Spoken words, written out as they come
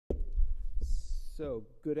So,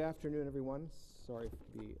 good afternoon, everyone. Sorry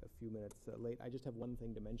to be a few minutes late. I just have one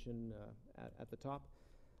thing to mention at the top.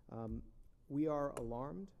 We are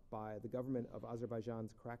alarmed by the government of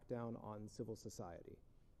Azerbaijan's crackdown on civil society.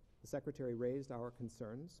 The Secretary raised our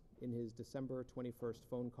concerns in his December 21st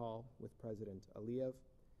phone call with President Aliyev.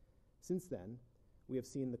 Since then, we have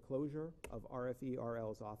seen the closure of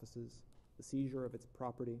RFERL's offices, the seizure of its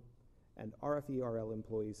property, and RFERL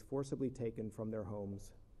employees forcibly taken from their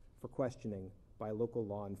homes for questioning by local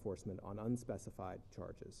law enforcement on unspecified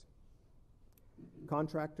charges.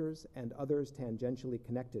 Contractors and others tangentially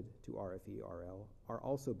connected to RFERL are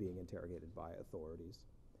also being interrogated by authorities.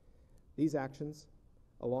 These actions,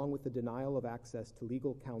 along with the denial of access to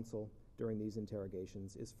legal counsel during these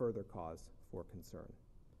interrogations, is further cause for concern.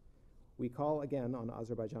 We call again on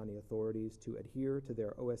Azerbaijani authorities to adhere to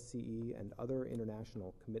their OSCE and other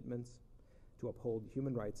international commitments to uphold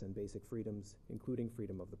human rights and basic freedoms, including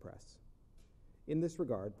freedom of the press. In this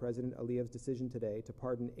regard, President Aliyev's decision today to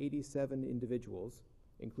pardon 87 individuals,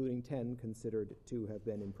 including 10 considered to have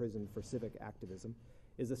been imprisoned for civic activism,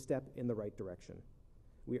 is a step in the right direction.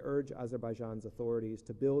 We urge Azerbaijan's authorities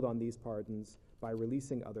to build on these pardons by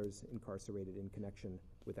releasing others incarcerated in connection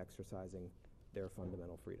with exercising their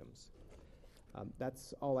fundamental freedoms.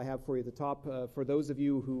 That's all I have for you at the top. For those of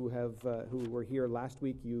you who were here last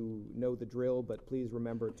week, you know the drill, but please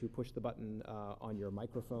remember to push the button on your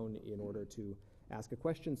microphone in order to ask a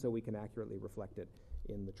question so we can accurately reflect it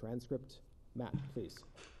in the transcript. Matt, please.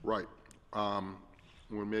 Right.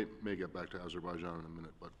 We may get back to Azerbaijan in a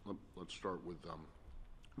minute, but let's start with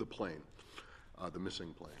the plane, the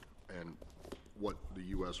missing plane, and what the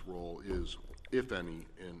U.S. role is, if any,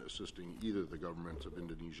 in assisting either the governments of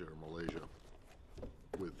Indonesia or Malaysia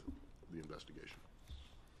with the investigation.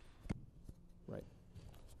 Right.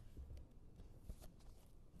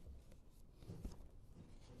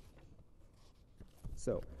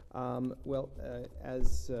 So,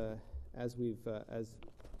 as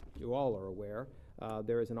you all are aware,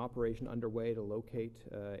 there is an operation underway to locate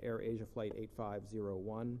AirAsia Flight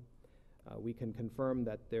 8501. We can confirm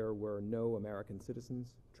that there were no American citizens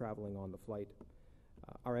traveling on the flight.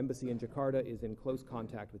 Our embassy in Jakarta is in close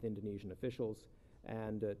contact with Indonesian officials,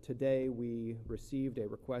 and today we received a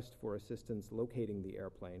request for assistance locating the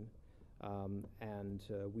airplane, and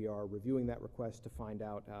we are reviewing that request to find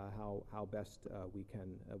out how best we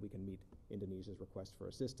can meet Indonesia's request for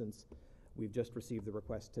assistance. We've just received the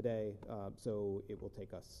request today, so it will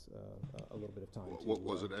take us a little bit of time.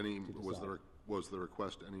 Was the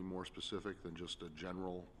request any more specific than just a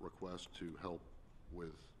general request to help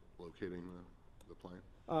with locating the plane?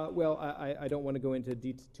 Well, I don't want to go into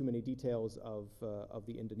too many details of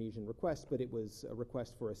the Indonesian request, but it was a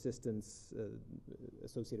request for assistance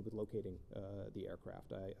associated with locating the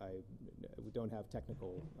aircraft. We don't have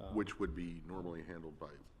technical... Which would be normally handled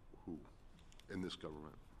by who in this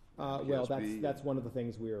government? Well, that's one of the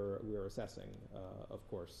things we're assessing, of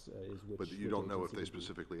course, is which... But you don't know if they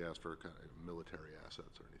specifically asked for kind of military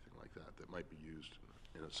assets or anything like that might be used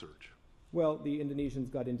in a search? Well, the Indonesians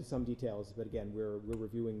got into some details, but again, we're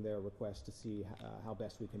reviewing their request to see how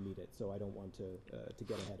best we can meet it. So I don't want to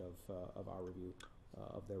get ahead of our review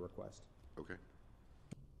of their request. Okay.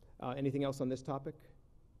 Anything else on this topic?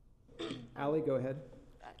 Ali, go ahead.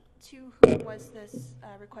 To whom was this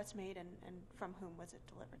request made, and from whom was it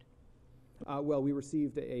delivered? Well, we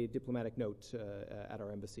received a diplomatic note at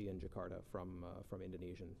our embassy in Jakarta from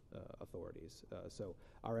Indonesian authorities. So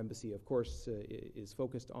our embassy, of course, is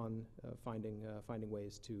focused on finding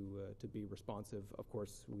ways to be responsive. Of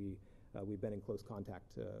course, we've been in close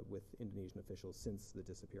contact with Indonesian officials since the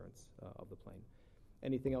disappearance of the plane.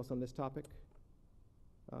 Anything else on this topic?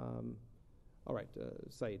 All right,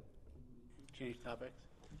 Saeed. Change topics.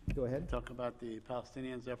 Go ahead. Talk about the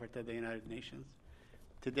Palestinians' effort at the United Nations.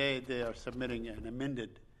 Today, they are submitting an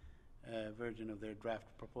amended version of their draft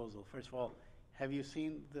proposal. First of all, have you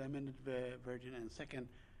seen the amended version? And second,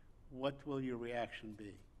 what will your reaction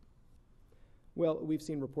be? Well, we've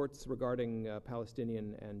seen reports regarding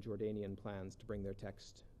Palestinian and Jordanian plans to bring their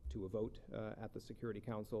text to a vote at the Security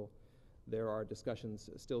Council. There are discussions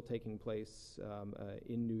still taking place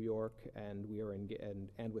in New York, and we are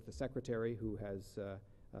and with the Secretary, who has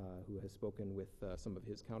spoken with some of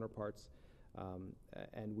his counterparts.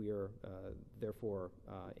 And we are therefore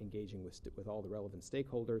engaging with all the relevant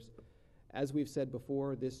stakeholders. As we've said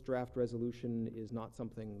before, this draft resolution is not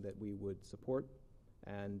something that we would support,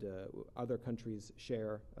 and other countries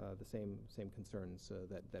share the same concerns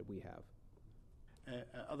that we have.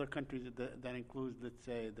 other countries that includes, let's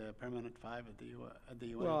say, the permanent five at the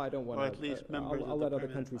UN? Well, I don't want Or to. at least members I'll of the let other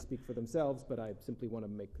permanent countries five. speak for themselves, but I simply want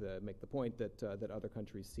to make the point that other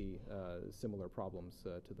countries see similar problems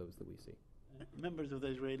to those that we see. Members of the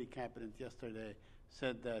Israeli cabinet yesterday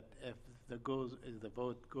said that if the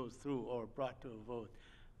vote goes through or brought to a vote,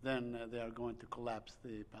 then they are going to collapse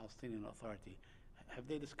the Palestinian Authority. Have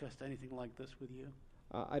they discussed anything like this with you?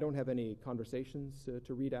 I don't have any conversations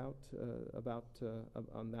to read out about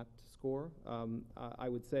on that score. I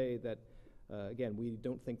would say that again, we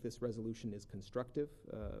don't think this resolution is constructive.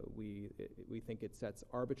 We think it sets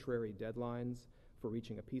arbitrary deadlines for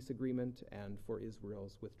reaching a peace agreement and for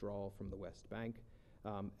Israel's withdrawal from the West Bank.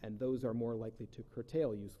 And those are more likely to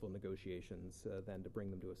curtail useful negotiations than to bring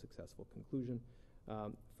them to a successful conclusion.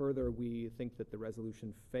 Further, we think that the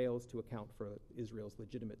resolution fails to account for Israel's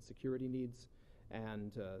legitimate security needs,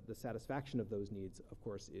 and the satisfaction of those needs, of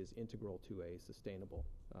course, is integral to a sustainable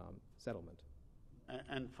settlement.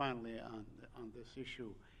 And finally, on this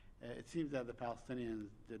issue, it seems that the Palestinians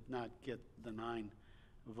did not get the 9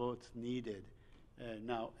 votes needed.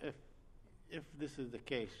 Now, if this is the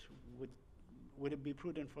case, would it be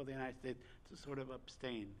prudent for the United States to sort of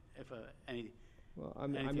abstain if any? Well,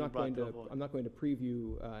 I'm anything not brought going to a to vote? I'm not going to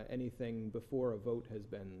preview anything before a vote has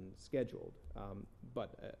been scheduled.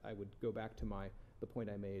 But I would go back to the point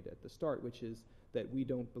I made at the start, which is that we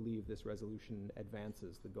don't believe this resolution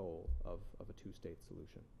advances the goal of a two-state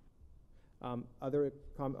solution.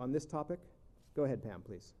 On this topic? Go ahead, Pam,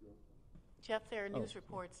 please. Jeff, there are Oh. news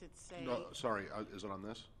reports that say, No, sorry, is it on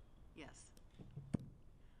this? yes.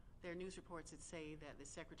 There are news reports that say that the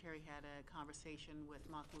secretary had a conversation with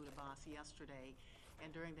Mahmoud Abbas yesterday,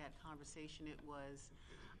 and during that conversation it was,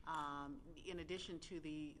 in addition to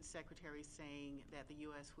the secretary saying that the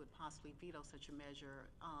U.S. would possibly veto such a measure,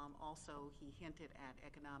 also he hinted at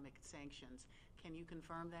economic sanctions. Can you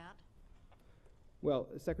confirm that? Well,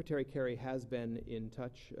 Secretary Kerry has been in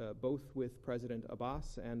touch both with President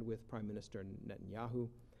Abbas and with Prime Minister Netanyahu,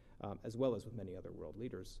 as well as with many other world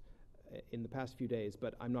leaders in the past few days,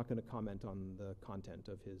 but I'm not going to comment on the content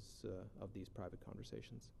of these private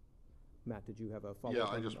conversations. Matt, did you have a follow-up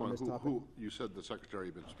Yeah, I just on want, this topic? who, you said the secretary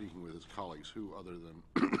had been speaking with his colleagues, who other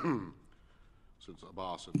than, since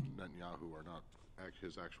Abbas and Netanyahu are not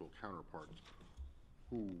his actual counterparts,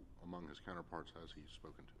 who among his counterparts has he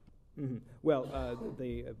spoken to? Mm-hmm. Well,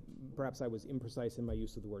 perhaps I was imprecise in my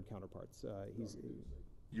use of the word counterparts.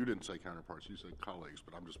 You didn't say counterparts, you said colleagues,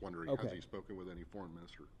 but I'm just wondering, Okay. has he spoken with any foreign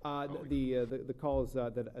minister? The calls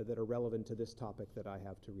that are relevant to this topic that I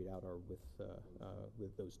have to read out are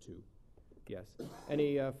with those two. Yes.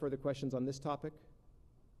 Any further questions on this topic?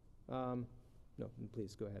 No.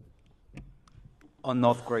 Please go ahead. On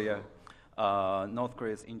North Korea, North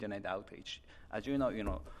Korea's internet outage. As you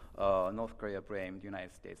know, North Korea blamed the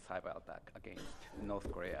United States cyber attack against North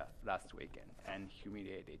Korea last weekend and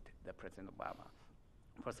humiliated the President Obama.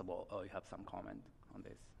 First of all, you have some comment on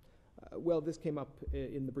this? Well, this came up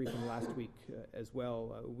in the briefing last week as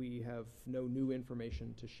well. We have no new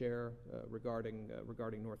information to share regarding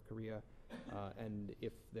North Korea, and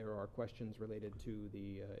if there are questions related to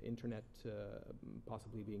the internet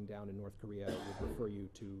possibly being down in North Korea, I would refer you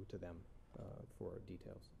to them for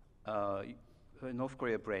details. North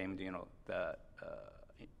Korea blamed, the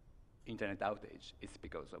internet outage is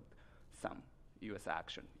because of some U.S.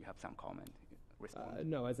 action. You have some comment? Respond?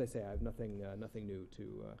 No, as I say, I have nothing new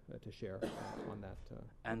to share on that.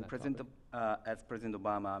 And as President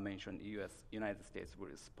Obama mentioned, United States will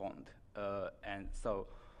respond, and so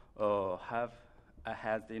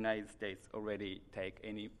has the United States already take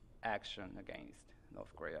any action against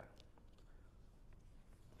North Korea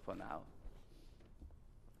for now?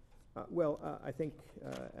 I think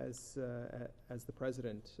as the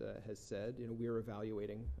President has said, we are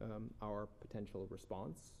evaluating our potential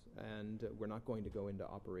response, and we're not going to go into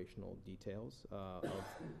operational details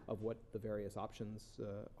of what the various options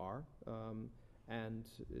are. And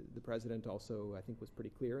the President also, I think, was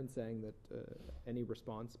pretty clear in saying that any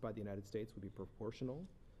response by the United States would be proportional,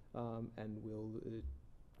 and will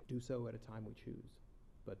do so at a time we choose.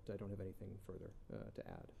 But I don't have anything further to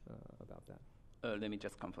add about that. Let me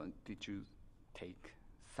just confirm, did you take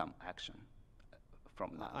some action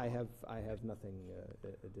from now? I have nothing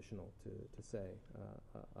additional to say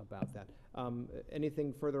about that.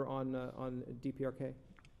 Anything further on DPRK?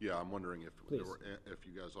 Yeah, I'm wondering if Please. if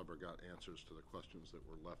you guys ever got answers to the questions that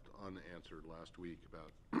were left unanswered last week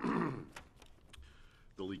about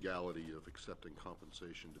the legality of accepting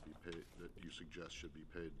compensation to be paid that you suggest should be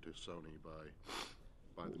paid to Sony by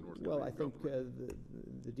by the North Well, Korean I think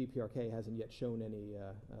government? the DPRK hasn't yet shown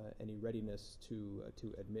any readiness to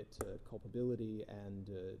admit culpability and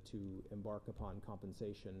to embark upon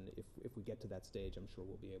compensation. If we get to that stage, I'm sure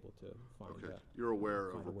we'll be able to find. Okay. You're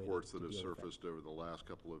aware find of a way reports to that have deal with that. surfaced over the last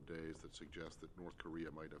couple of days that suggest that North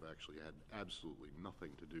Korea might have actually had absolutely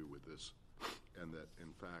nothing to do with this, and that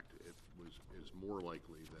in fact it is more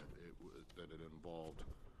likely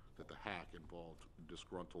that the hack involved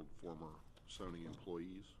disgruntled former Sony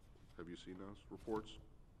employees. Have you seen those reports?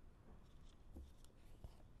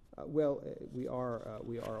 Well, we are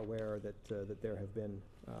aware that there have been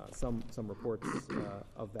some reports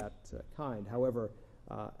of that kind. However,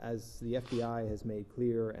 as the FBI has made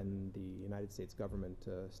clear, and the United States government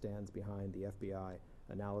stands behind the FBI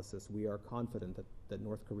analysis, we are confident that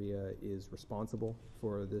North Korea is responsible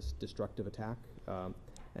for this destructive attack,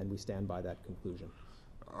 and we stand by that conclusion.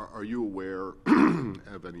 Are you aware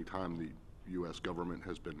of any time the U.S. government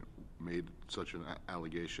has been made such an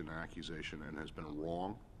allegation, accusation, and has been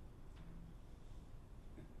wrong?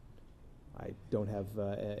 I don't have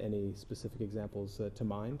any specific examples to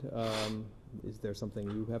mind. Is there something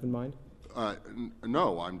you have in mind?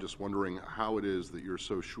 No, I'm just wondering how it is that you're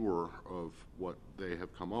so sure of what they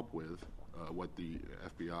have come up with, what the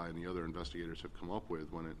FBI and the other investigators have come up with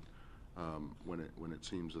when it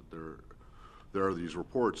seems that there are these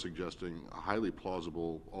reports suggesting a highly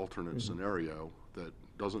plausible alternate scenario that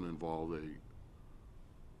doesn't involve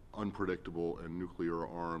a unpredictable and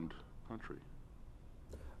nuclear-armed country.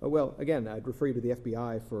 Well, again, I'd refer you to the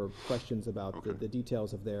FBI for questions about the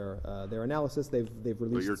details of their analysis. They've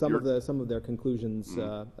released some of their conclusions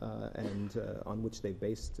and on which they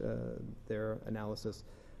based their analysis.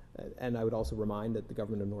 And I would also remind that the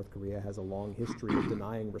government of North Korea has a long history of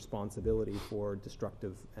denying responsibility for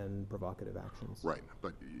destructive and provocative actions. Right,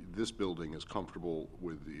 but this building is comfortable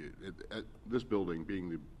with this building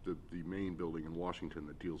being the main building in Washington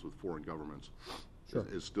that deals with foreign governments. Sure.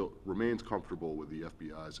 Is still remains comfortable with the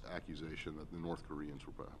FBI's accusation that the North Korean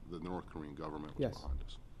government was behind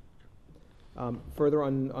us. Further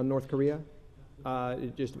on North Korea, I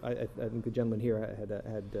think the gentleman here had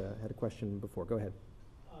a question before. Go ahead.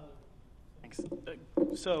 Thanks.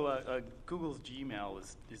 Google's Gmail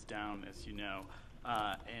is down, as you know,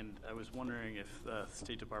 and I was wondering if the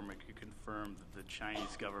State Department could confirm that the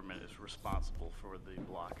Chinese government is responsible for the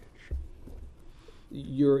blockage.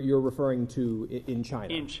 You're referring to in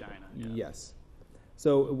China? In China, yeah. Yes.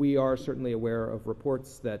 So we are certainly aware of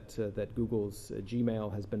reports that Google's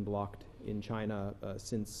Gmail has been blocked in China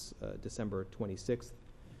since December 26th.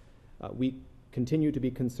 We continue to be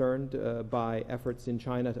concerned by efforts in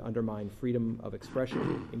China to undermine freedom of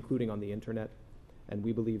expression, including on the internet, and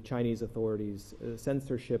we believe Chinese authorities'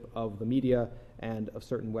 censorship of the media and of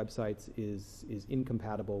certain websites is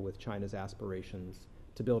incompatible with China's aspirations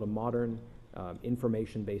to build a modern,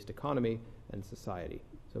 information-based economy and society.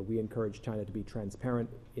 So we encourage China to be transparent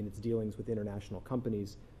in its dealings with international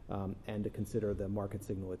companies and to consider the market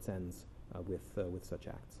signal it sends with such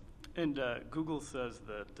acts. And Google says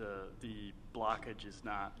that the blockage is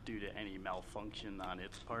not due to any malfunction on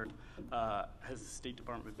its part. Has the State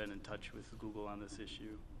Department been in touch with Google on this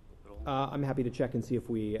issue at all? I'm happy to check and see if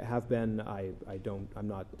we have been. I'm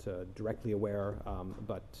not directly aware,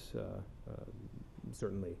 but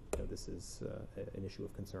certainly this is an issue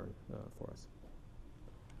of concern for us.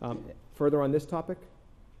 Further on this topic?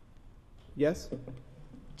 Yes?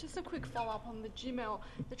 Just a quick follow-up on the Gmail.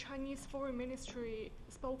 The Chinese Foreign Ministry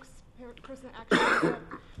spokesperson actually said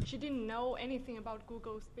she didn't know anything about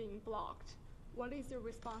Google's being blocked. What is your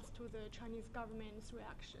response to the Chinese government's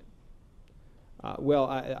reaction? Well,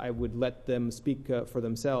 I would let them speak for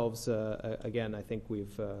themselves. Again, I think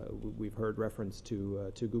we've heard reference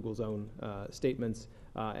to Google's own statements,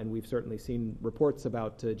 and we've certainly seen reports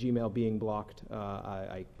about Gmail being blocked.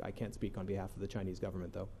 I can't speak on behalf of the Chinese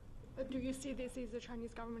government, though. Do you see this as the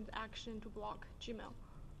Chinese government's action to block Gmail?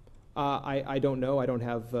 I don't know. I don't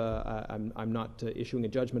have. I'm not issuing a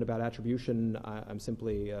judgment about attribution. I'm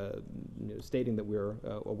simply stating that we're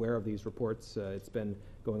aware of these reports. It's been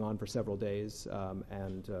going on for several days,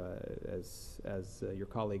 and as your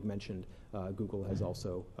colleague mentioned, Google has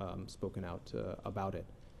also spoken out about it.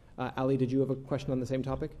 Ali, did you have a question on the same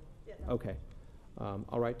topic? Yes. Okay.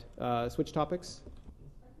 All right. Switch topics.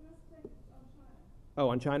 Oh,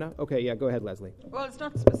 on China? Okay. Yeah. Go ahead, Leslie. Well, it's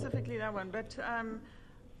not specifically that one, but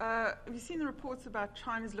have you seen the reports about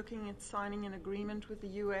China's looking at signing an agreement with the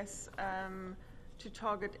U.S. To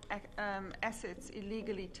target assets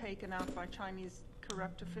illegally taken out by Chinese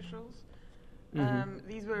corrupt officials?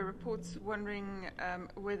 These were reports wondering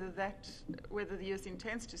whether the U.S.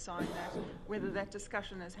 intends to sign that, whether that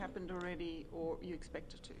discussion has happened already or you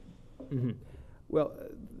expect it to. Well,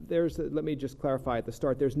 let me just clarify at the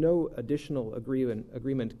start, there's no additional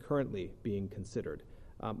agreement currently being considered.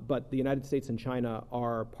 But the United States and China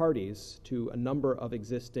are parties to a number of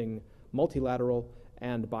existing multilateral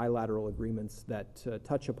and bilateral agreements that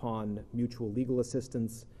touch upon mutual legal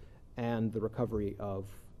assistance and the recovery of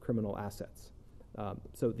criminal assets.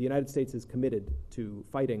 So the United States is committed to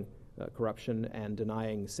fighting corruption and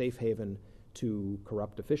denying safe haven to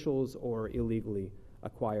corrupt officials or illegally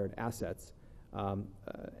acquired assets.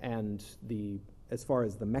 As far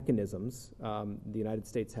as the mechanisms, the United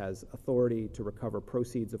States has authority to recover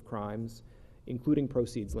proceeds of crimes, including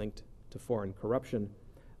proceeds linked to foreign corruption,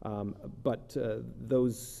 but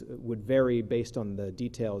those would vary based on the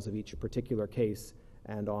details of each particular case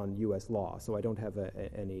and on U.S. law. So I don't have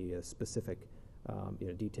any specific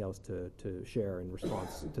details to share in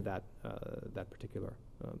response to that particular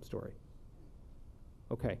story.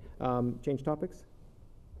 Okay, change topics?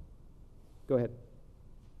 Go ahead.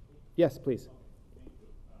 Yes, please.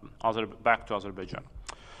 Back to Azerbaijan.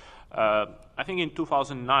 I think in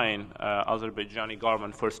 2009, Azerbaijani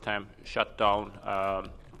government first time shut down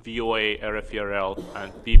VOA, RFE/RL,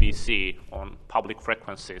 and BBC on public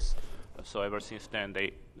frequencies. So ever since then,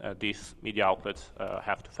 these media outlets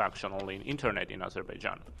have to function only in internet in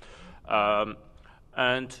Azerbaijan.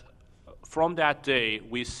 And from that day,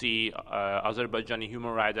 we see Azerbaijani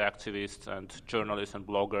human rights activists and journalists and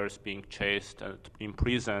bloggers being chased and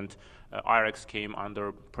imprisoned. IREX came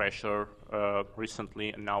under pressure recently,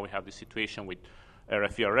 and now we have the situation with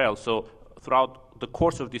RFE/RL. So throughout the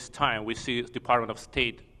course of this time, we see the Department of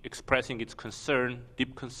State expressing its concern,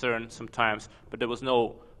 deep concern sometimes, but there was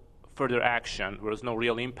no further action. There was no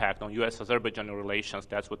real impact on U.S.-Azerbaijani relations.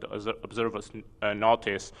 That's what the observers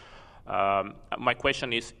notice. My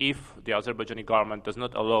question is, if the Azerbaijani government does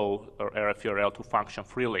not allow RFE/RL to function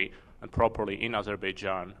freely and properly in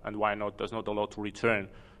Azerbaijan, and why not does not allow to return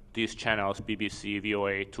these channels, BBC,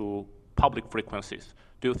 VOA, to public frequencies,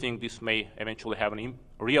 do you think this may eventually have a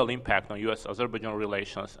real impact on U.S.-Azerbaijan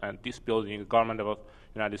relations, and this building, the government of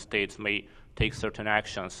the United States may take certain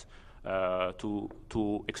actions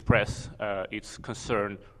to express its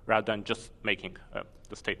concern rather than just making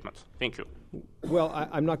the statements? Thank you. Well,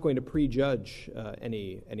 I'm not going to prejudge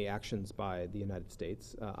any actions by the United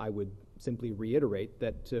States. I would simply reiterate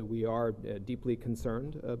that we are deeply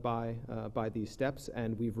concerned by these steps,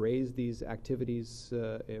 and we've raised these activities,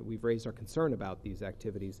 we've raised our concern about these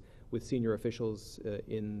activities with senior officials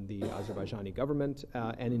in the Azerbaijani government,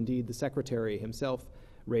 and indeed the Secretary himself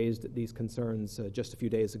raised these concerns just a few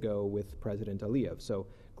days ago with President Aliyev. So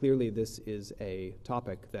clearly this is a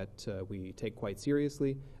topic that we take quite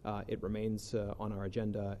seriously. It remains on our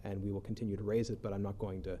agenda, and we will continue to raise it, but I'm not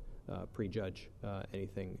going to prejudge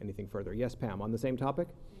anything further. Yes, Pam, on the same topic?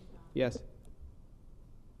 Yes.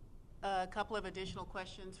 A couple of additional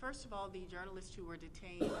questions. First of all, the journalists who were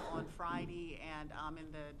detained on Friday and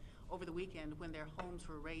over the weekend when their homes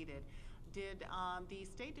were raided, did the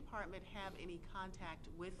State Department have any contact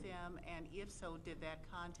with them, and if so, did that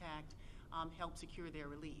contact help secure their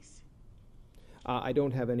release? I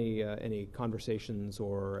don't have any conversations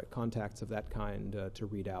or contacts of that kind to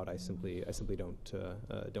read out. I simply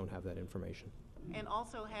don't have that information. And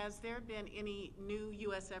also, has there been any new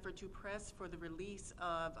U.S. effort to press for the release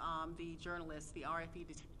of the journalist, the RFE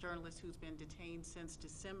journalist who's been detained since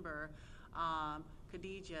December,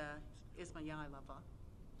 Khadija Ismailova?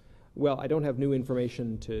 Well, I don't have new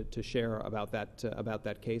information to share about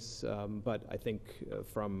that case, but I think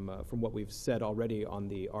from what we've said already on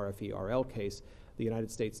the RFE/RL case, the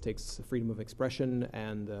United States takes freedom of expression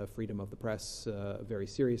and freedom of the press very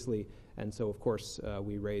seriously, and so of course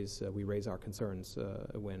we raise our concerns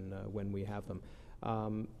when we have them.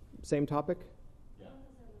 Same topic.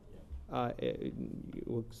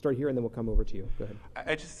 We'll start here and then we'll come over to you. Go ahead.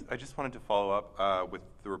 I just wanted to follow up with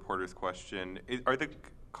the reporter's question. Are the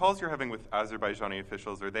calls you're having with Azerbaijani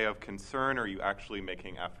officials, are they of concern, or are you actually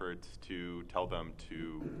making efforts to tell them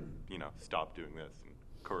to, stop doing this and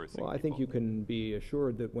coercing Well, I think you can be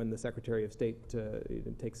assured that when the Secretary of State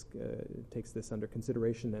takes this under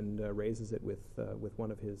consideration and raises it with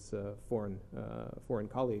one of his foreign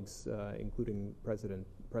colleagues, including president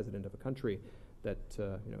of a country, that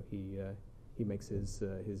he makes his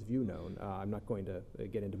view known. I'm not going to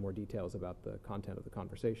get into more details about the content of the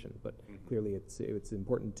conversation, but clearly it's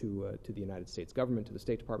important to the United States government, to the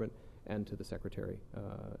State Department, and to the Secretary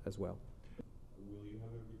as well. Will you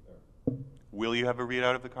have Will you have a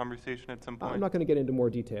readout of the conversation at some point? I'm not going to get into more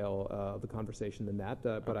detail of the conversation than that,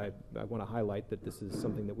 but I want to highlight that this is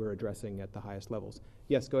something that we're addressing at the highest levels.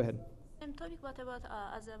 Yes, go ahead. Same topic, but about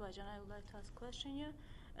Azerbaijan, I would like to ask a question here.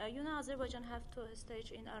 You know, Azerbaijan have two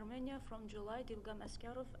stages in Armenia from July, Dilgam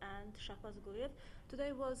Askarov and Shahbaz Guliyev.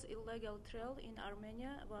 Today was illegal trial in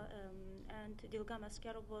Armenia, and Dilgam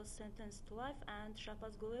Askarov was sentenced to life, and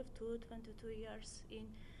Shahbaz Guliyev to 22 years in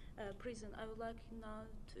prison. I would like now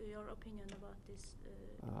your opinion about this.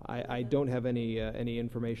 I don't have any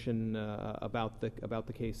information about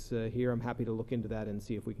the case here. I'm happy to look into that and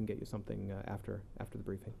see if we can get you something after the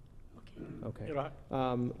briefing. Okay. Iraq.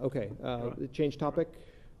 Okay. Change topic.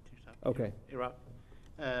 Okay. Iraq.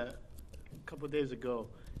 A couple of days ago,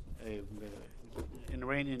 an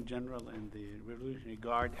Iranian general in the Revolutionary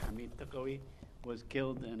Guard, Hamid Taqawi, was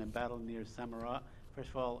killed in a battle near Samarra. First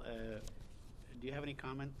of all, do you have any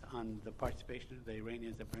comment on the participation of the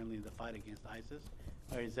Iranians apparently in the fight against ISIS?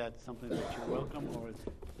 Or is that something that you welcome, or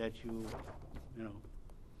that you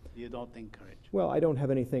don't encourage? Well, I don't have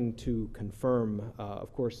anything to confirm.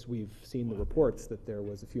 Of course, we've seen the reports that there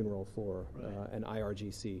was a funeral for an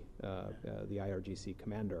IRGC, the IRGC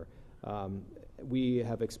commander. We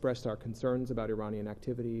have expressed our concerns about Iranian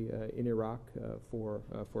activity in Iraq for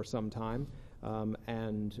some time,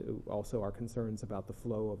 and also our concerns about the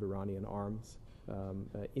flow of Iranian arms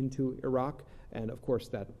into Iraq, and of course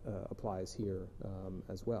that applies here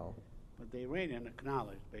as well. But the Iranian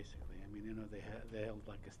acknowledged, basically. I mean, they held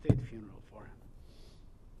like a state funeral for him.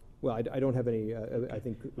 Well, I don't have any. I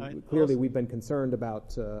think clearly we've been concerned about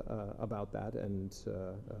that, and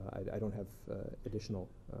I don't have additional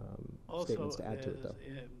statements to add to it, though.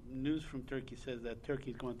 News from Turkey says that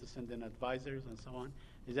Turkey is going to send in advisors and so on.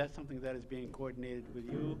 Is that something that is being coordinated with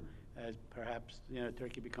you, as perhaps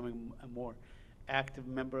Turkey becoming a more active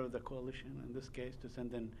member of the coalition in this case, to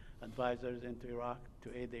send in advisors into Iraq to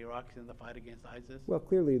aid the Iraqis in the fight against ISIS? Well,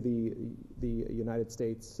 clearly the United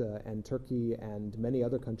States and Turkey and many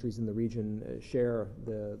other countries in the region share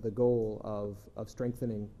the goal of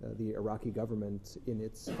strengthening the Iraqi government in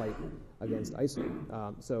its fight against ISIL.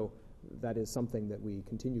 So that is something that we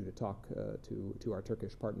continue to talk to our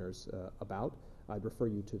Turkish partners about. I'd refer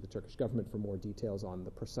you to the Turkish government for more details on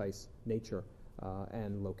the precise nature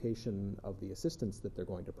and location of the assistance that they're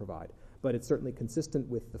going to provide. But it's certainly consistent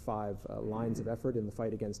with the 5 lines of effort in the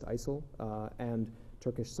fight against ISIL, and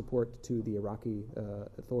Turkish support to the Iraqi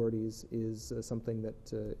authorities is something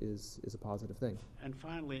that is a positive thing. And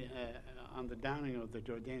finally, on the downing of the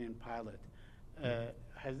Jordanian pilot,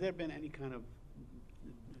 has there been any kind of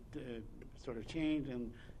sort of change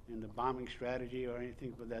in the bombing strategy or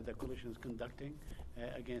anything that the coalition is conducting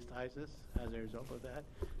against ISIS as a result of that,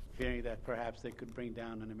 fearing that perhaps they could bring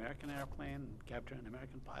down an American airplane and capture an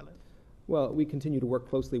American pilot? Well, we continue to work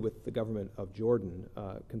closely with the government of Jordan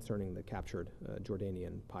concerning the captured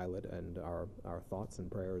Jordanian pilot, and our thoughts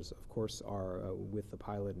and prayers, of course, are with the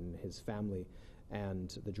pilot and his family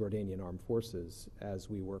and the Jordanian armed forces as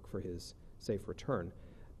we work for his safe return.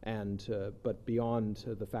 And but beyond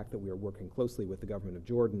the fact that we are working closely with the government of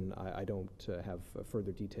Jordan, I don't have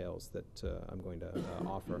further details that I'm going to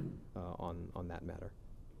offer on that matter.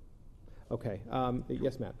 Okay.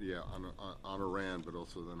 Yes, Matt. Yeah, on Iran, but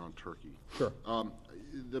also then on Turkey. Sure.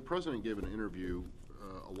 The president gave an interview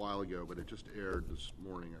a while ago, but it just aired this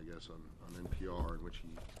morning, I guess, on NPR, in which he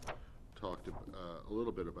talked a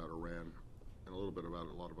little bit about Iran and a little bit about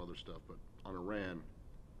a lot of other stuff. But on Iran,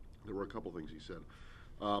 there were a couple things he said.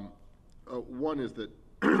 One is that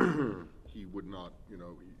he would not,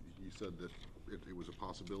 he said that it was a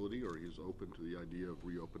possibility, or he is open to the idea of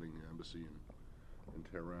reopening the embassy in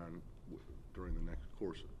Tehran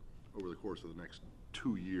over the course of the next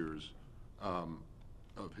 2 years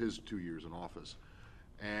of his 2 years in office.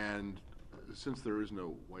 And since there is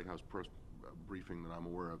no White House press briefing that I'm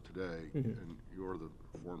aware of today, and you're the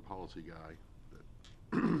foreign policy guy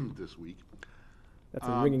this week. That's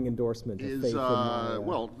a ringing endorsement.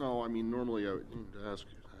 Well, no, I mean, normally I would ask,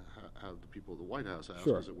 have the people of the White House ask,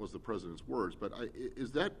 because it was the president's words. But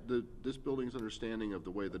is that this building's understanding of the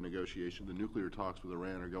way the nuclear talks with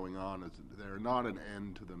Iran are going on? Is they're not an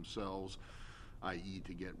end to themselves, i.e.,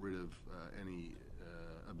 to get rid of any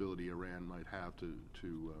ability Iran might have to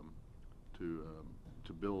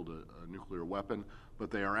build a nuclear weapon, but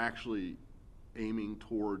they are actually aiming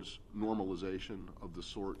towards normalization of the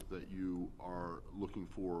sort that you are looking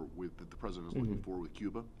for that the president is looking for with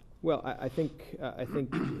Cuba? Well, I think I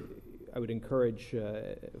would encourage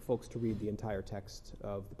folks to read the entire text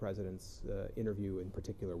of the president's interview, in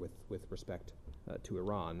particular with respect to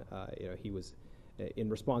Iran. He was, in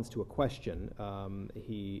response to a question,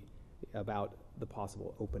 he about the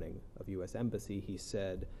possible opening of U.S. Embassy, he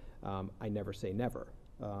said, I never say never.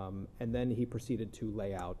 And then he proceeded to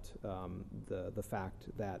lay out the fact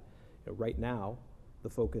that right now the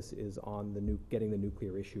focus is on getting the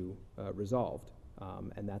nuclear issue resolved.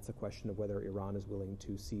 And that's a question of whether Iran is willing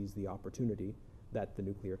to seize the opportunity that the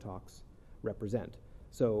nuclear talks represent.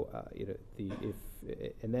 So,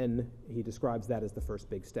 and then he describes that as the first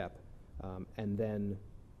big step. And then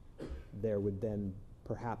there would then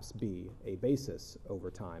perhaps be a basis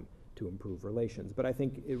over time to improve relations. But I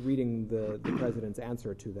think reading the President's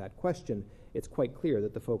answer to that question, it's quite clear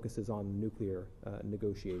that the focus is on nuclear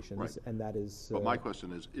negotiations, right. And that is... But my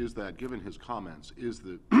question is that, given his comments, is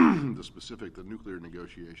the the nuclear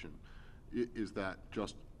negotiation, is that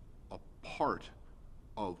just a part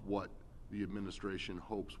of what the administration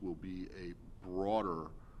hopes will be a broader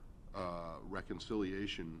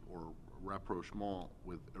reconciliation or rapprochement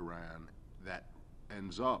with Iran that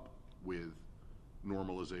ends up with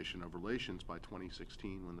normalization of relations by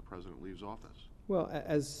 2016 when the President leaves office? Well,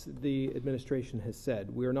 as the administration has said,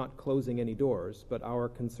 we're not closing any doors, but our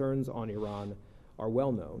concerns on Iran are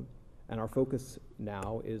well known, and our focus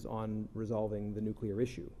now is on resolving the nuclear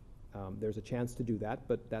issue. There's a chance to do that,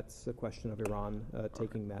 but that's a question of Iran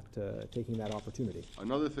taking that opportunity.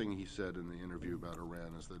 Another thing he said in the interview about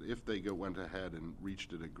Iran is that if they went ahead and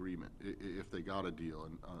reached an agreement, if they got a deal,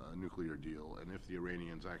 a nuclear deal, and if the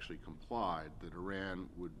Iranians actually complied, that Iran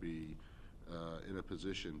would be in a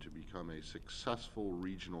position to become a successful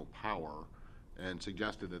regional power, and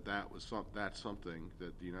suggested that that's something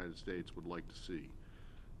that the United States would like to see.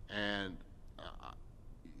 And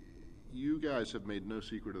you guys have made no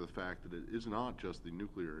secret of the fact that it is not just the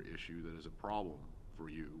nuclear issue that is a problem for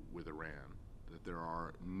you with Iran, that there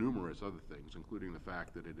are numerous other things, including the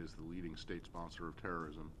fact that it is the leading state sponsor of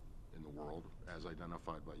terrorism in the world, as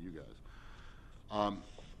identified by you guys.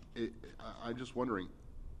 I'm just wondering,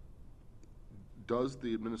 does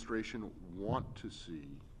the administration want to see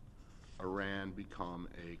Iran become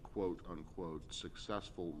a quote-unquote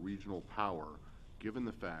successful regional power, given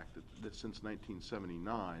the fact that since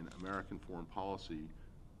 1979, American foreign policy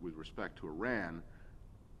with respect to Iran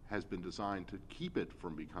has been designed to keep it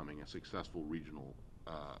from becoming a successful regional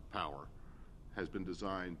power, has been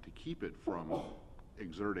designed to keep it from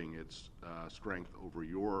exerting its strength over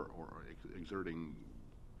exerting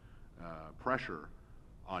pressure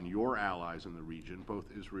on your allies in the region, both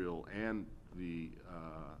Israel and the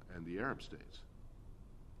Arab states?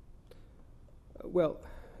 Well,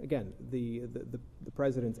 again, the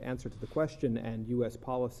President's answer to the question and U.S.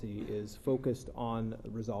 policy is focused on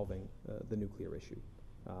resolving the nuclear issue.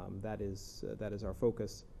 That is our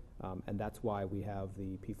focus, and that's why we have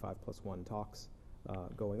the P5+1 talks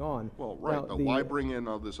going on. Well, right, but why bring in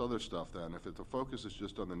all this other stuff then? If the focus is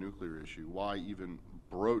just on the nuclear issue, why even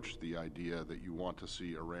broach the idea that you want to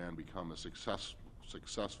see Iran become a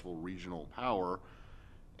successful regional power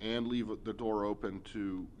and leave the door open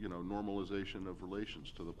to, normalization of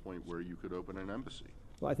relations to the point where you could open an embassy?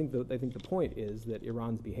 Well, I think the point is that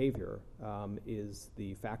Iran's behavior is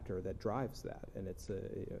the factor that drives that, and it's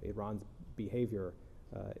Iran's behavior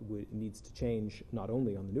needs to change not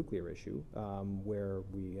only on the nuclear issue, where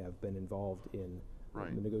we have been involved in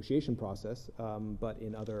the negotiation process, but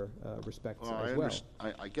in other respects as well.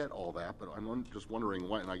 I get all that, but I'm just wondering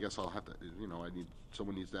why, and I guess I'll have to,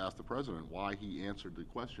 someone needs to ask the President why he answered the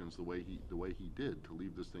questions the way he did to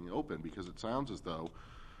leave this thing open, because it sounds as though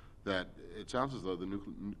the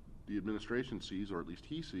administration sees, or at least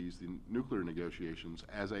he sees, the nuclear negotiations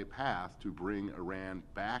as a path to bring Iran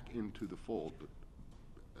back into the fold,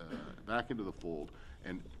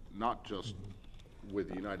 and not just with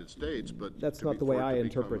the United States, but that's not the way I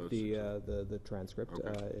interpret the transcript.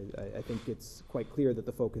 Okay. I think it's quite clear that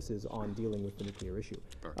the focus is on dealing with the nuclear issue.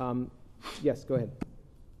 Yes, go ahead.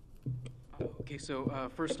 Okay, so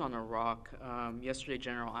first on Iraq, yesterday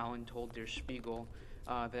General Allen told Der Spiegel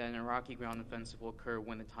that an Iraqi ground offensive will occur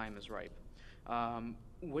when the time is ripe.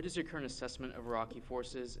 What is your current assessment of Iraqi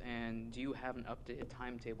forces, and do you have an updated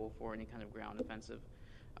timetable for any kind of ground offensive?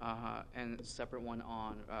 And a separate one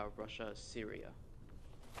on Russia, Syria.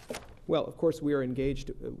 Well, of course, we are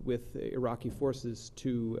engaged with Iraqi forces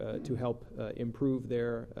to help improve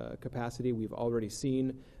their capacity. We've already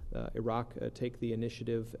seen Iraq take the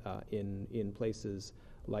initiative in places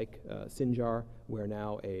like Sinjar, where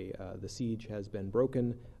now the siege has been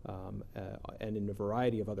broken, and in a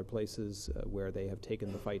variety of other places where they have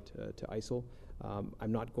taken the fight to ISIL.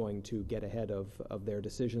 I'm not going to get ahead of their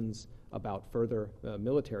decisions about further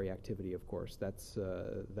military activity, of course.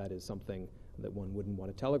 That is something that one wouldn't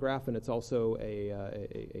want to telegraph, and it's also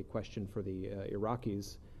a question for the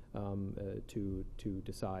Iraqis to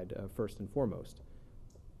decide first and foremost.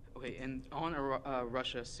 Okay, and on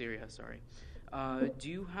Russia, Syria, sorry. Do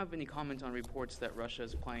you have any comment on reports that Russia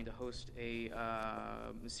is planning to host a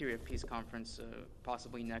Syria peace conference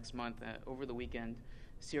possibly next month? Over the weekend,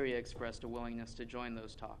 Syria expressed a willingness to join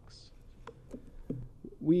those talks.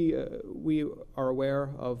 We are aware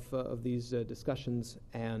of these discussions,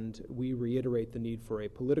 and we reiterate the need for a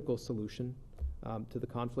political solution to the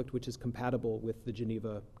conflict, which is compatible with the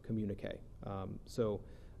Geneva Communique.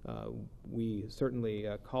 We certainly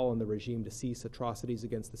call on the regime to cease atrocities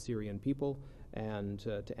against the Syrian people and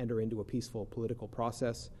to enter into a peaceful political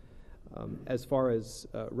process. As far as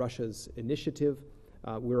Russia's initiative,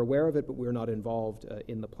 we're aware of it, but we're not involved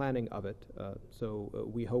in the planning of it.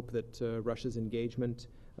 We hope that Russia's engagement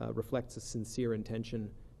reflects a sincere intention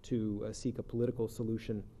to seek a political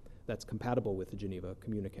solution that's compatible with the Geneva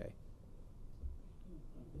Communique.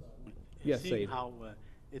 Yes, Seeing Said. how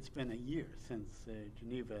it's been a year since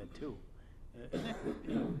Geneva II,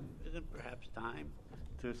 isn't perhaps time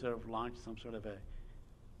to sort of launch some sort of a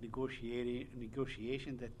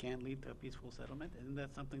negotiation that can lead to a peaceful settlement? Isn't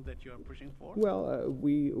that something that you are pushing for? Well,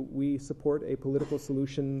 we support a political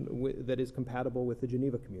solution that is compatible with the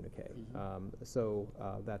Geneva Communique.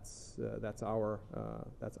 That's our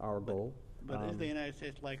goal. But is the United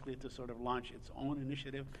States likely to sort of launch its own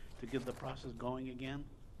initiative to get the process going again,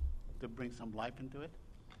 to bring some life into it?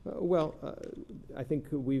 I think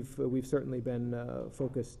we've certainly been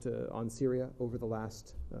focused on Syria over the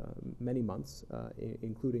last many months,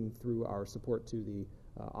 including through our support to the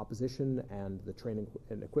opposition and the training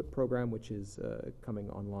and equip program, which is coming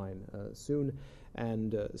online soon.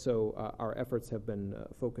 And so our efforts have been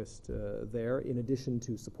focused there, in addition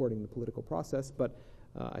to supporting the political process. But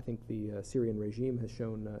I think the Syrian regime has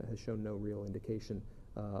shown no real indication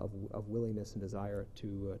of willingness and desire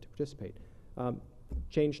to participate.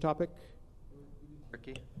 Change topic?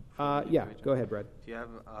 Turkey? Yeah, go ahead, Brad. Do you have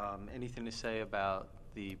anything to say about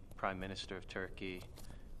the Prime Minister of Turkey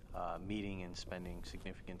meeting and spending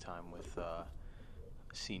significant time with a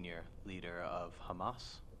senior leader of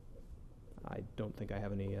Hamas? I don't think I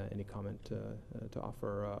have any comment to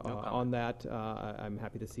offer No on that. I'm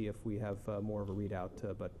happy to see if we have more of a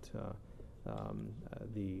readout, but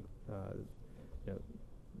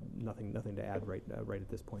nothing to add right at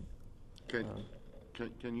this point. Okay.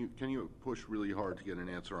 Can you push really hard to get an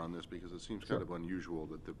answer on this, because it seems kind of unusual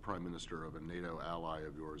that the Prime Minister of a NATO ally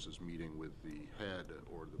of yours is meeting with the head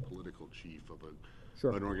or the political chief of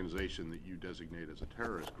an organization that you designate as a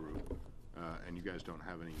terrorist group, and you guys don't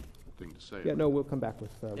have anything to say. Yeah, no, we'll come back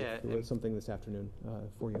with and something this afternoon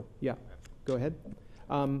for you. Yeah, go ahead.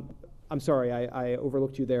 I'm sorry, I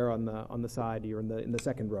overlooked you there on the side. You're in the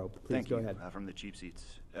second row. Please Thank go you. ahead. From the cheap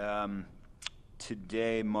seats.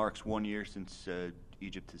 Today marks 1 year since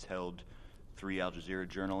Egypt has held 3 Al Jazeera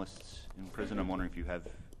journalists in prison. I'm wondering if you have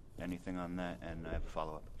anything on that, and I have a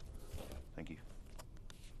follow-up. Thank you.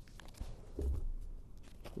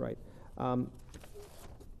 Right.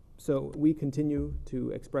 So we continue to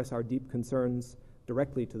express our deep concerns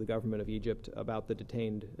directly to the government of Egypt about the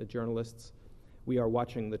detained journalists. We are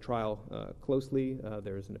watching the trial closely.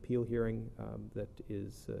 There's an appeal hearing that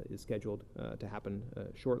is scheduled to happen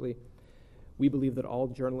shortly. We believe that all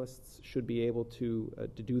journalists should be able to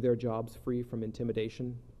do their jobs free from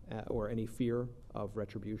intimidation or any fear of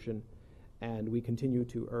retribution. And we continue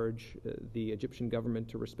to urge the Egyptian government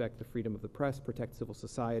to respect the freedom of the press, protect civil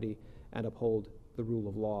society, and uphold the rule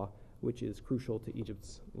of law, which is crucial to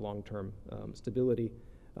Egypt's long-term stability.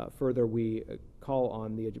 Further, we call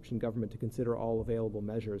on the Egyptian government to consider all available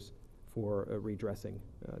measures for redressing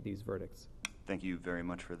these verdicts. Thank you very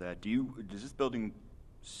much for that. Does this building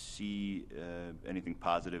see anything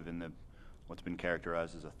positive in what's been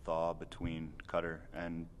characterized as a thaw between Qatar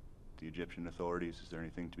and the Egyptian authorities? Is there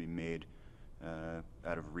anything to be made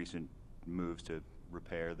out of recent moves to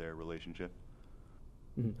repair their relationship?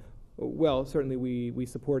 Mm-hmm. Well, certainly we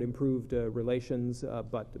support improved relations,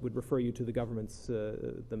 but would refer you to the governments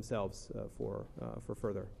themselves for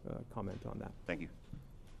further comment on that. Thank you.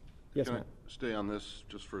 Yes, Can Matt. I stay on this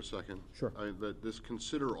just for a second? Sure. This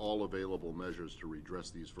consider all available measures to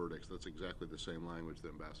redress these verdicts. That's exactly the same language that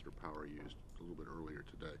Ambassador Power used a little bit earlier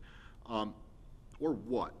today. Or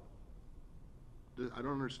what? I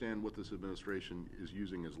don't understand what this administration is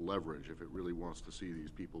using as leverage if it really wants to see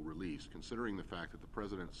these people released, considering the fact that the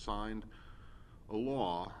president signed a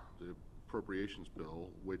law, the appropriations bill,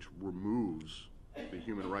 which removes the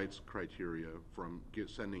human rights criteria from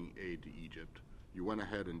sending aid to Egypt. You went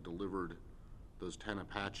ahead and delivered those 10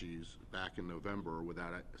 Apaches back in November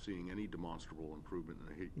without seeing any demonstrable improvement in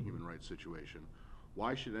the human rights situation.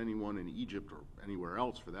 why should anyone in Egypt or anywhere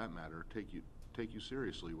else, for that matter, take you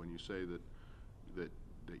seriously when you say that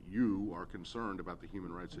you are concerned about the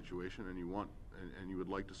human rights situation and you would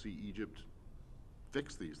like to see Egypt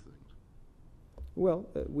fix these things? Well,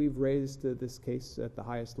 we've raised this case at the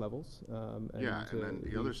highest levels. And then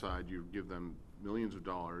the other side, you give them millions of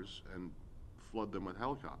dollars and flood them with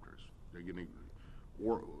helicopters. They're getting,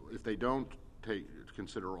 or if they don't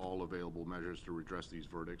consider all available measures to redress these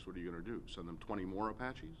verdicts, what are you going to do? Send them 20 more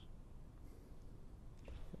Apaches?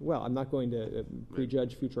 Well, I'm not going to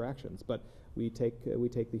prejudge future actions, but we take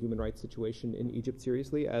the human rights situation in Egypt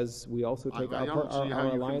seriously, as we also take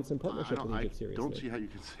our alliance and partnership in Egypt seriously. I don't see how you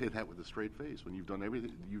can say that with a straight face when you've done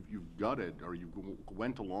everything. You've gutted, or you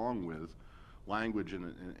went along with language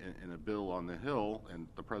in a bill on the Hill, and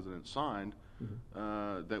the president signed,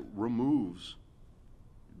 that removes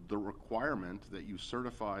the requirement that you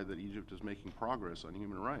certify that Egypt is making progress on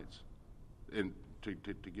human rights, and to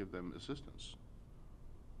give them assistance.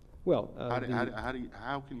 Well,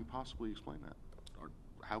 how can you possibly explain that, or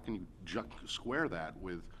how can you square that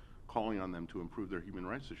with calling on them to improve their human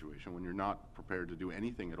rights situation when you're not prepared to do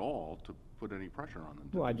anything at all to put any pressure on them?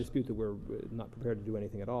 Well, I dispute that we're not prepared to do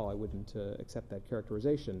anything at all. I wouldn't accept that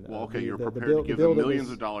characterization. Well, okay, you're prepared to give them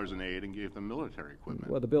millions of dollars in aid and give them military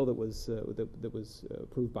equipment. Well, the bill that was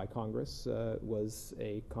approved by Congress was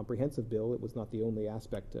a comprehensive bill. It was not the only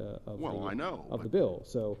aspect of the bill.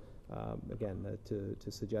 So. Again, to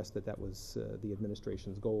suggest that was the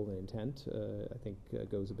administration's goal and intent, I think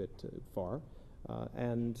goes a bit far.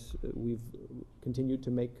 And we've continued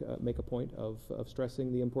to make a point of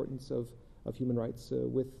stressing the importance of human rights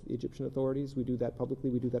with Egyptian authorities. We do that publicly,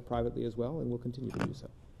 we do that privately as well, and we'll continue to do so.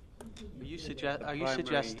 Are you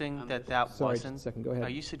suggesting that wasn't? Second, go ahead. Are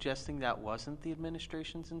you suggesting that wasn't the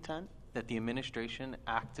administration's intent? That the administration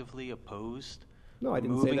actively opposed? No, I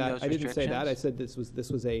didn't say that. I didn't say that. I said this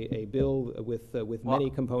was a bill with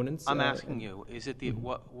many components. I'm asking you: is it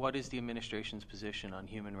what is the administration's position on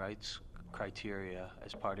human rights criteria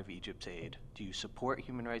as part of Egypt's aid? Do you support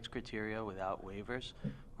human rights criteria without waivers,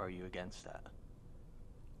 or are you against that?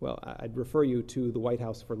 Well, I'd refer you to the White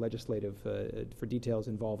House for for details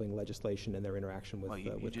involving legislation and their interaction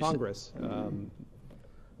with Congress.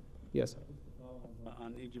 Yes.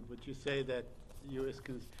 On Egypt, would you say that U.S.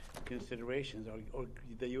 considerations, or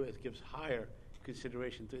the U.S. gives higher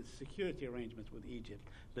consideration to its security arrangements with Egypt,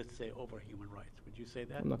 let's say, over human rights? Would you say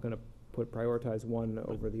that? I'm not going to prioritize one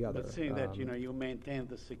over the other. But saying that you maintain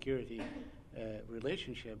the security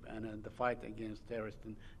relationship and the fight against terrorists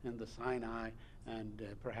in the Sinai and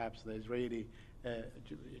perhaps the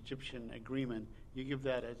Israeli-Egyptian agreement, you give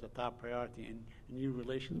that as a top priority in new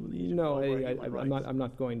relations with Egypt? No, I'm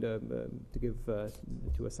not going to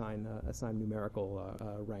assign numerical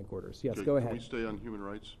rank orders. Yes, go ahead. Can we stay on human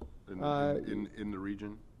rights in the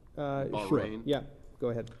region? Bahrain? Sure. Yeah, go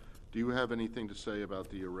ahead. Do you have anything to say about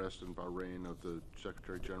the arrest in Bahrain of the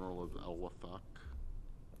Secretary General of Al-Wafaq?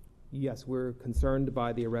 Yes, we're concerned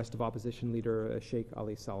by the arrest of opposition leader Sheikh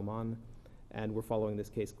Ali Salman, and we're following this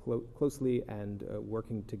case closely and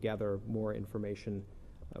working to gather more information.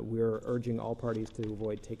 We're urging all parties to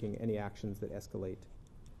avoid taking any actions that escalate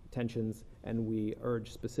tensions, and we urge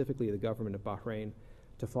specifically the government of Bahrain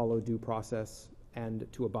to follow due process and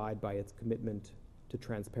to abide by its commitment to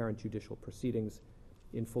transparent judicial proceedings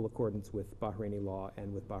in full accordance with Bahraini law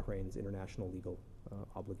and with Bahrain's international legal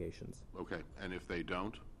obligations. Okay, and if they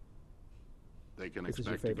don't? They can this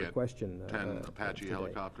expect is your favorite to get question, 10 Apache today.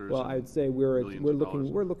 Helicopters. Well, I'd say we're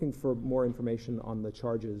looking for more information on the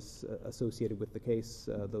charges associated with the case.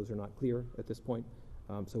 Those are not clear at this point,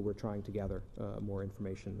 so we're trying to gather more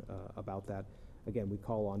information about that. Again, we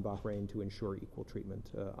call on Bahrain to ensure equal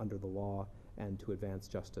treatment under the law and to advance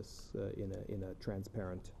justice in a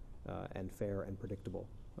transparent and fair and predictable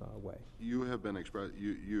way. You have been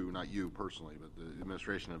not you personally, but the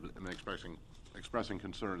administration have been expressing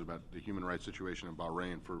concerns about the human rights situation in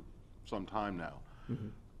Bahrain for some time now. Mm-hmm.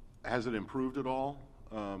 Has it improved at all?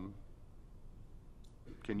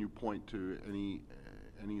 Can you point to any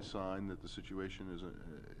sign that the situation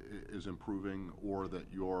is improving, or that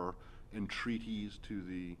your entreaties to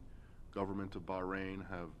the government of Bahrain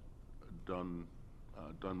have done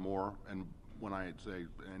more? And when I say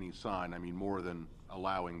any sign, I mean more than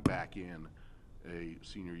allowing back in a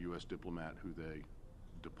senior U.S. diplomat who they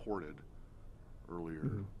deported earlier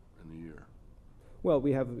in the year. Well,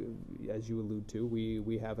 we have, as you allude to,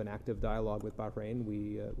 we have an active dialogue with Bahrain.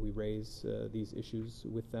 We raise these issues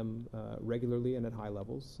with them regularly and at high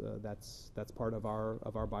levels. That's part of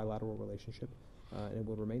our bilateral relationship, and it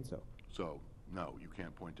will remain so. So, no, you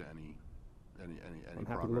can't point to any Any I'm happy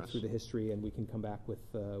to look progress? through the history, and we can come back with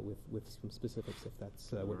some specifics if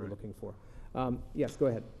that's what you're Right. looking for. Yes, go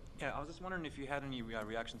ahead. Yeah, I was just wondering if you had any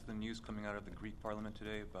reactions to the news coming out of the Greek parliament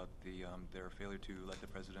today about their failure to elect the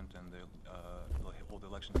president and they'll hold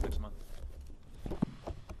elections next month.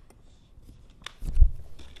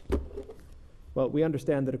 Well, we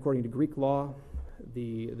understand that according to Greek law,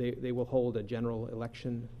 they will hold a general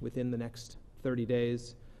election within the next 30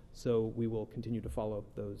 days. So we will continue to follow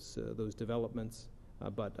those developments,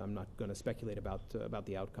 but I'm not going to speculate about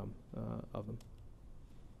the outcome of them.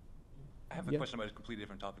 I have a question about a completely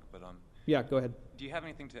different topic, but yeah, go ahead. do you have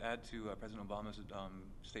anything to add to President Obama's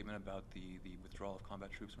statement about the withdrawal of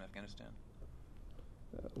combat troops from Afghanistan?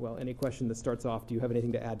 Well, any question that starts off, do you have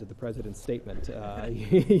anything to add to the president's statement?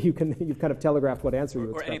 You've kind of telegraphed what answer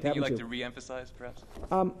you expect. Or anything you'd like haven't to re-emphasize, perhaps?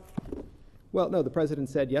 Well, no, the president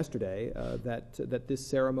said yesterday that this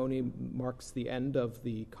ceremony marks the end of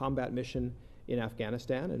the combat mission in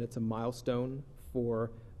Afghanistan, and it's a milestone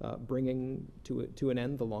for bringing to an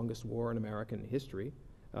end the longest war in American history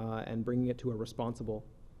and bringing it to a responsible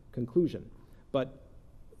conclusion. But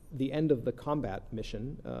the end of the combat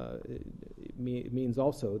mission means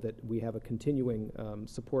also that we have a continuing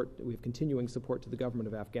support. We have continuing support to the government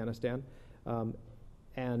of Afghanistan.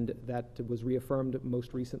 And that was reaffirmed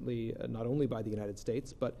most recently not only by the United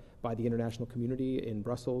States, but by the international community in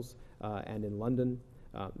Brussels and in London.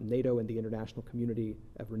 NATO and the international community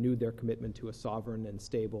have renewed their commitment to a sovereign and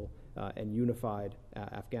stable and unified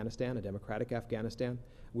Afghanistan, a democratic Afghanistan.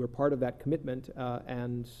 We're part of that commitment,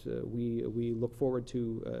 and we look forward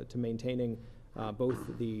to maintaining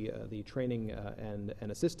both the training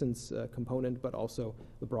and assistance component, but also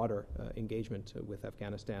the broader engagement with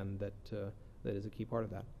Afghanistan that is a key part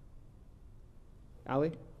of that.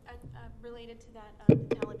 Ali? Related to that,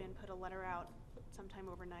 the Taliban put a letter out sometime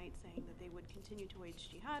overnight saying that they would continue to wage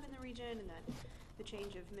jihad in the region and that the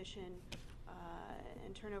change of mission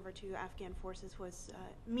and turnover to Afghan forces was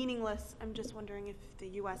meaningless. I'm just wondering if the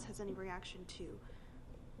U.S. has any reaction to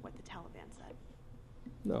what the Taliban said.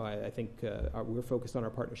 No, I think we're focused on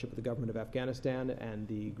our partnership with the government of Afghanistan and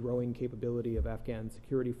the growing capability of Afghan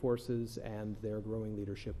security forces and their growing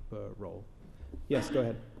leadership role. Yes, go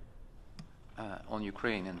ahead. On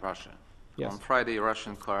Ukraine and Russia. Yes. On Friday,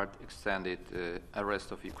 Russian court extended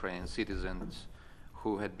arrest of Ukrainian citizens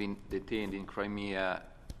who had been detained in Crimea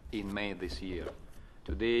in May this year.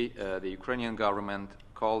 Today, the Ukrainian government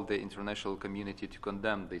called the international community to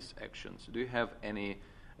condemn these actions. Do you have any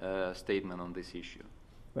statement on this issue?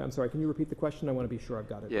 Wait, I'm sorry, can you repeat the question? I want to be sure I've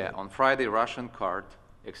got it. Yeah, right. on Friday, Russian court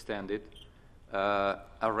extended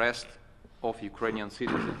arrest of Ukrainian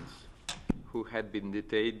citizens who had been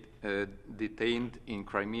detained in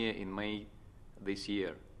Crimea in May this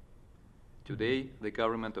year. Today, the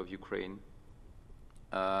government of Ukraine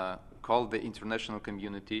called the international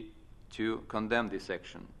community to condemn this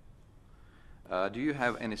action. Do you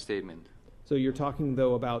have any statement? So you're talking,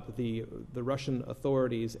 though, about the Russian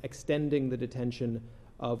authorities extending the detention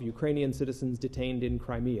of Ukrainian citizens detained in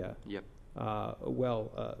Crimea. Yep.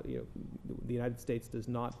 The United States does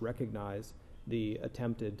not recognize the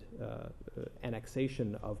attempted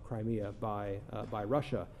annexation of Crimea by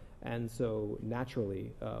Russia, and so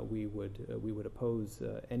naturally we would oppose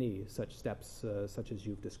any such steps such as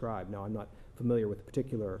you've described. Now, I'm not familiar with the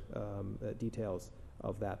particular details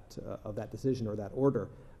of that decision or that order,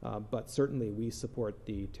 but certainly we support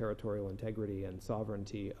the territorial integrity and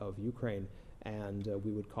sovereignty of Ukraine, and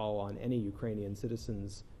we would call on any Ukrainian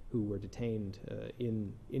citizens who were detained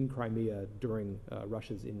in Crimea during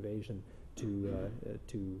Russia's invasion to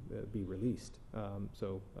be released.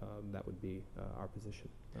 So that would be our position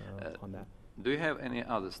on that. Do you have any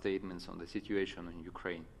other statements on the situation in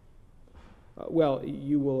Ukraine? Well,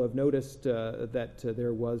 you will have noticed that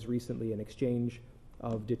there was recently an exchange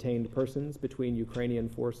of detained persons between Ukrainian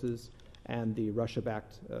forces and the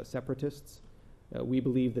Russia-backed separatists. We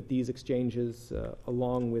believe that these exchanges,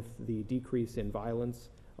 along with the decrease in violence,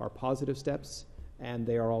 are positive steps, and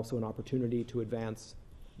they are also an opportunity to advance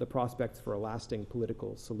the prospects for a lasting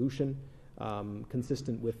political solution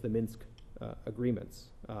consistent with the Minsk agreements.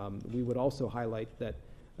 We would also highlight that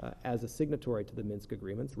as a signatory to the Minsk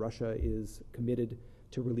agreements, Russia is committed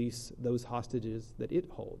to release those hostages that it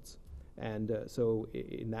holds. And so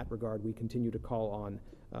in that regard, we continue to call on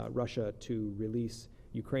Russia to release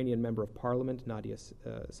Ukrainian Member of Parliament Nadia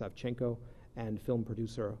Savchenko and film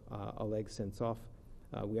producer Oleg Sentsov.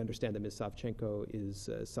 We understand that Ms. Savchenko is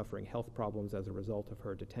suffering health problems as a result of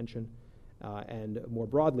her detention. And more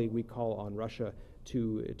broadly, we call on Russia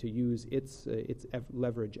to use its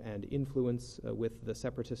leverage and influence with the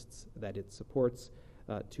separatists that it supports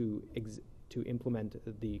to to implement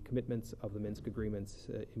the commitments of the Minsk agreements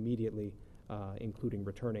immediately, including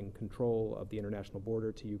returning control of the international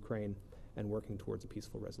border to Ukraine and working towards a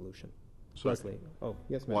peaceful resolution. So, Leslie, oh,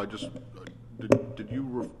 yes, ma'am. well, I just, did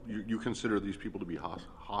you consider these people to be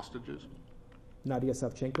hostages? Nadia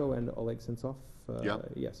Savchenko and Oleg Sentsov? Yeah.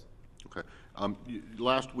 Yes. Okay.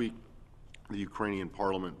 Last week, the Ukrainian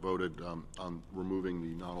parliament voted on removing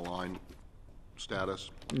the non-aligned status.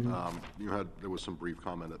 Mhm. There was some brief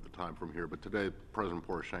comment at the time from here, but today President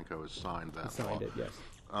Poroshenko has signed that law. Signed it, yes.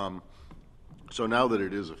 So now that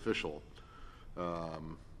it is official,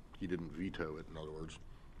 he didn't veto it, in other words.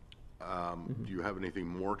 Do you have anything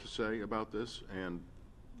more to say about this and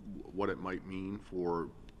what it might mean for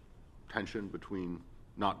tension between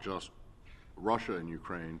not just Russia and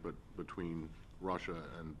Ukraine, but between Russia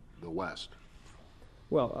and the West?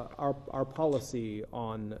 Well, our policy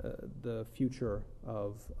on the future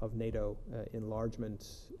of NATO enlargement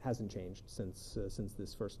hasn't changed since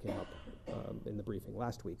this first came up in the briefing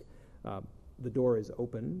last week. The door is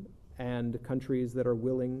open, and countries that are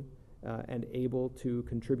willing and able to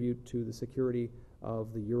contribute to the security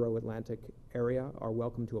of the Euro-Atlantic area are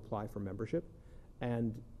welcome to apply for membership,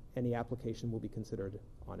 and any application will be considered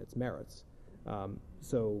on its merits.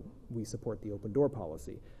 So we support the open door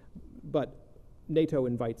policy. But NATO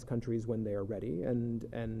invites countries when they are ready, and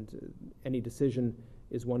any decision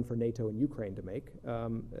is one for NATO and Ukraine to make.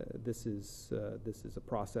 This is a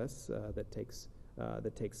process that takes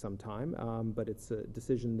some time, but it's a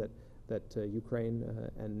decision that Ukraine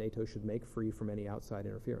and NATO should make, free from any outside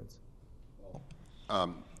interference.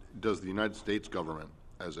 Does the United States government,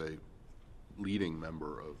 as a leading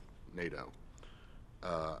member of NATO,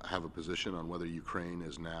 have a position on whether Ukraine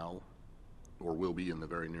is now or will be in the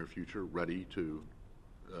very near future ready to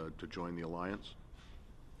join the alliance?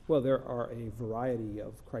 Well, there are a variety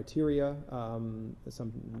of criteria,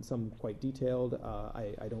 some quite detailed.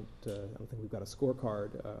 I don't think we've got a scorecard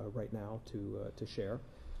right now to share,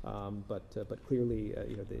 but clearly,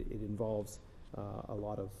 it involves a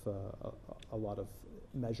lot of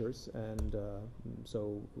measures, and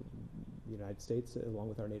so the United States, along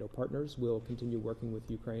with our NATO partners, will continue working with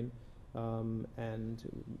Ukraine, and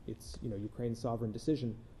it's Ukraine's sovereign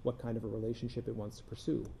decision what kind of a relationship it wants to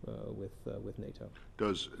pursue with NATO.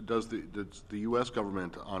 Does the U.S.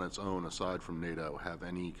 government on its own, aside from NATO, have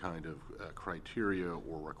any kind of criteria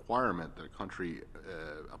or requirement that a country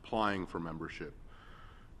applying for membership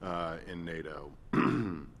in NATO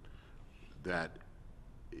that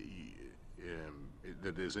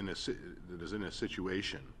is in a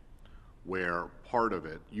situation where part of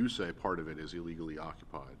it, you say part of it is illegally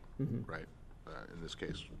occupied, right? In this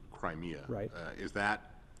case, Crimea. Right. Is that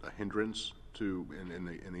a hindrance to,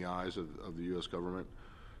 in the eyes of the U.S. government,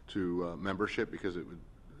 to membership? Because it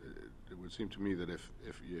would seem to me that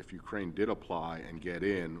if Ukraine did apply and get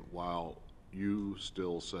in, while you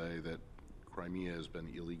still say that Crimea has been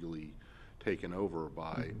illegally taken over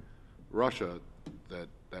by Russia,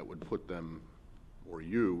 that would put them, or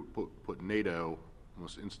you put NATO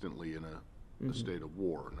almost instantly in a state of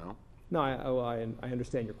war. No. No, I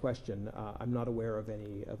understand your question. I'm not aware of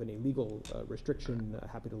any legal restriction.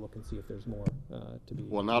 Happy to look and see if there's more to be.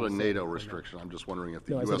 Well, not a NATO restriction. I'm just wondering if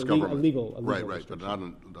the No, U.S. a government. legal right, but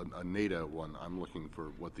restriction. not a NATO one. I'm looking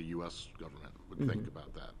for what the U.S. government would think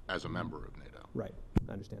about that as a member of NATO. Right,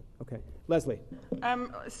 I understand. Okay, Leslie.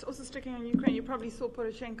 Also sticking on Ukraine, you probably saw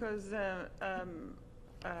Poroshenko's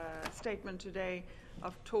statement today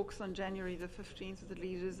of talks on January the 15th with the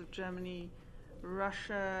leaders of Germany,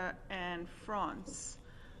 Russia, and France.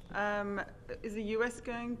 Is the U.S.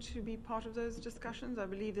 going to be part of those discussions? I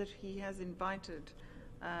believe that he has invited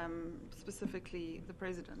specifically the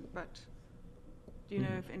president, but do you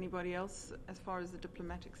know if anybody else, as far as the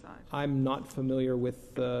diplomatic side? I'm not familiar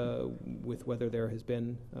with whether there has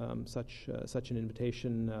been such an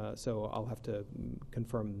invitation, so I'll have to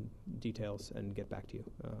confirm details and get back to you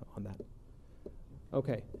on that.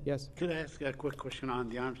 Okay. Yes. Could I ask a quick question on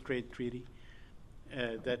the Arms Trade Treaty?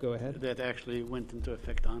 Go ahead. That actually went into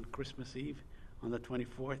effect on Christmas Eve, on the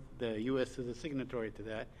 24th. The U.S. is a signatory to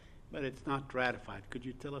that, but it's not ratified. Could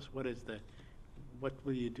you tell us what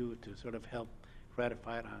will you do to sort of help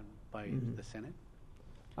ratify it by the Senate?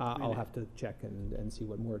 I'll have to check and see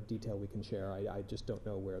what more detail we can share. I just don't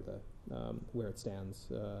know where it stands,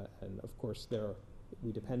 and of course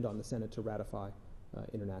we depend on the Senate to ratify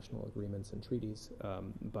international agreements and treaties,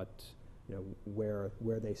 but where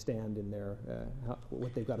they stand in their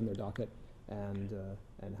what they've got in their docket and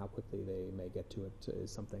how quickly they may get to it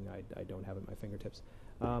is something I don't have at my fingertips.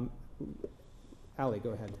 Ali,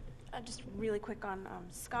 go ahead. Just really quick on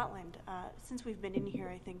Scotland. Since we've been in here,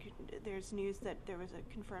 I think there's news that there was a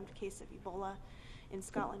confirmed case of Ebola in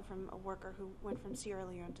Scotland from a worker who went from Sierra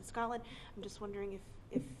Leone to Scotland. I'm just wondering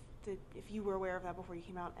if you were aware of that before you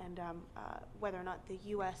came out, and whether or not the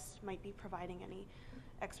U.S. might be providing any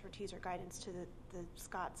expertise or guidance to the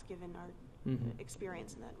Scots, given our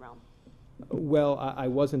experience in that realm. Well, I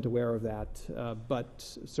wasn't aware of that,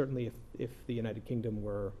 but certainly if the United Kingdom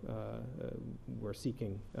were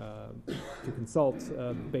seeking to consult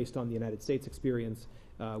based on the United States experience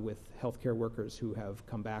with healthcare workers who have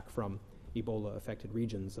come back from Ebola-affected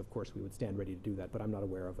regions, of course we would stand ready to do that, but I'm not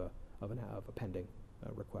aware of a pending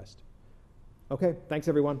request. Okay, thanks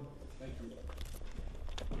everyone. Thank you.